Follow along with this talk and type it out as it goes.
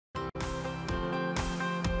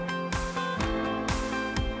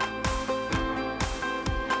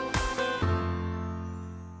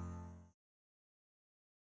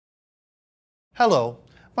Hello,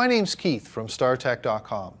 my name's Keith from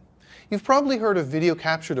StarTech.com. You've probably heard of video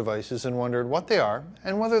capture devices and wondered what they are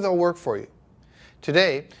and whether they'll work for you.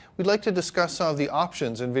 Today, we'd like to discuss some of the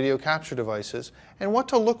options in video capture devices and what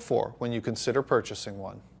to look for when you consider purchasing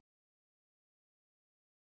one.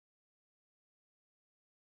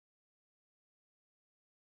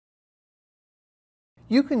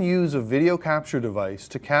 You can use a video capture device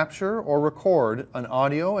to capture or record an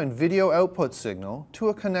audio and video output signal to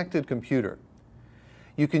a connected computer.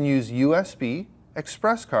 You can use USB,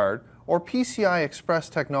 Express card, or PCI Express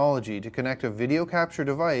technology to connect a video capture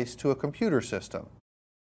device to a computer system.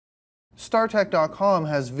 StarTech.com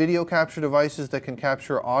has video capture devices that can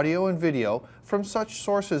capture audio and video from such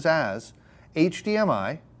sources as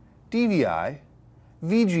HDMI, DVI,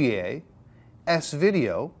 VGA,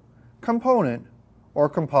 S-Video, component, or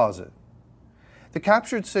composite. The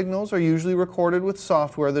captured signals are usually recorded with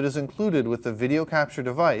software that is included with the video capture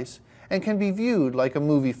device and can be viewed like a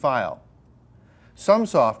movie file. Some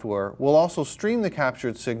software will also stream the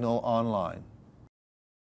captured signal online.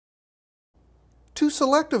 To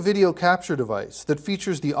select a video capture device that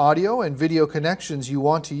features the audio and video connections you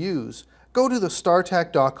want to use, go to the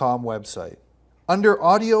StarTech.com website. Under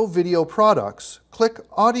Audio Video Products, click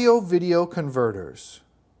Audio Video Converters.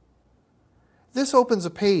 This opens a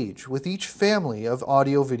page with each family of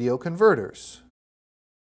audio-video converters.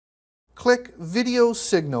 Click Video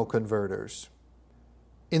Signal Converters.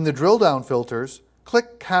 In the drill-down filters,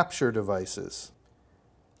 click Capture Devices.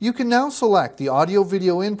 You can now select the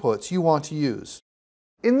audio-video inputs you want to use.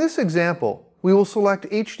 In this example, we will select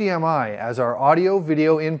HDMI as our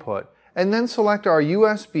audio-video input and then select our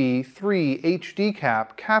USB 3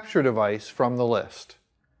 HDCAP capture device from the list.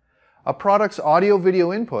 A product's audio-video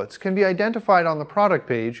inputs can be identified on the product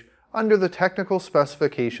page under the Technical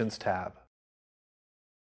Specifications tab.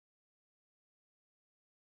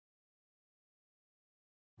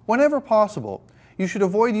 Whenever possible, you should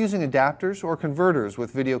avoid using adapters or converters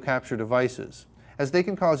with video capture devices, as they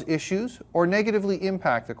can cause issues or negatively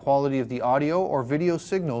impact the quality of the audio or video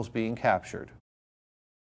signals being captured.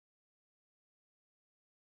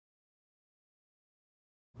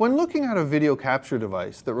 When looking at a video capture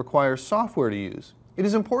device that requires software to use, it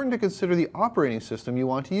is important to consider the operating system you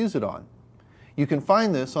want to use it on. You can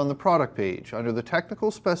find this on the product page under the Technical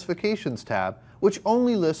Specifications tab, which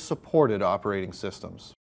only lists supported operating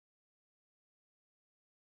systems.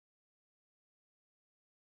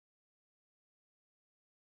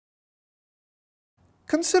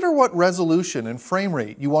 Consider what resolution and frame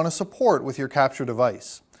rate you want to support with your capture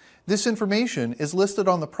device. This information is listed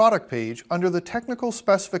on the product page under the Technical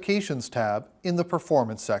Specifications tab in the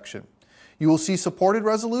Performance section. You will see supported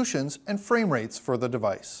resolutions and frame rates for the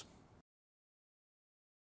device.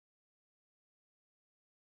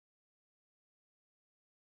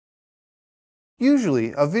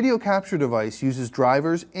 Usually, a video capture device uses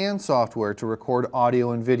drivers and software to record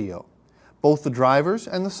audio and video. Both the drivers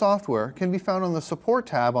and the software can be found on the Support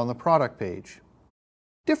tab on the product page.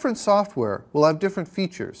 Different software will have different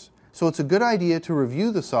features, so it's a good idea to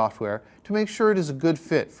review the software to make sure it is a good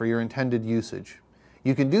fit for your intended usage.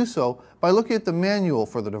 You can do so by looking at the manual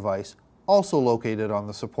for the device, also located on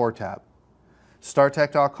the Support tab.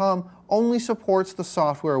 StarTech.com only supports the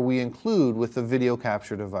software we include with the video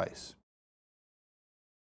capture device.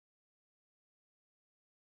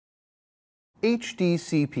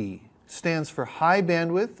 HDCP stands for High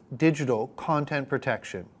Bandwidth Digital Content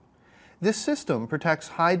Protection. This system protects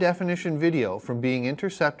high-definition video from being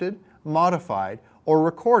intercepted, modified, or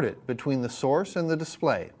recorded between the source and the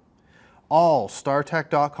display. All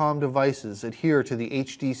StarTech.com devices adhere to the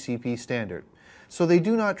HDCP standard, so they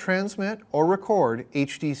do not transmit or record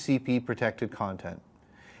HDCP protected content.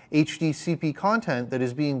 HDCP content that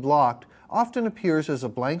is being blocked often appears as a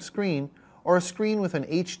blank screen or a screen with an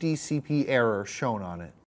HDCP error shown on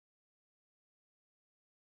it.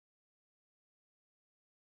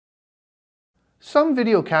 Some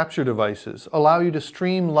video capture devices allow you to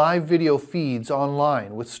stream live video feeds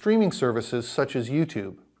online with streaming services such as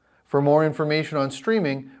YouTube. For more information on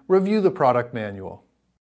streaming, review the product manual.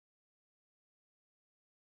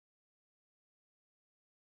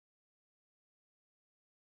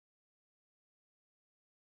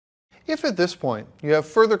 If at this point you have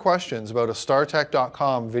further questions about a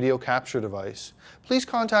StarTech.com video capture device, please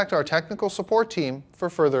contact our technical support team for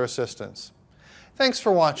further assistance. Thanks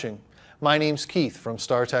for watching. My name's Keith from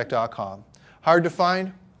StarTech.com. Hard to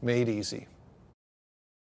find, made easy.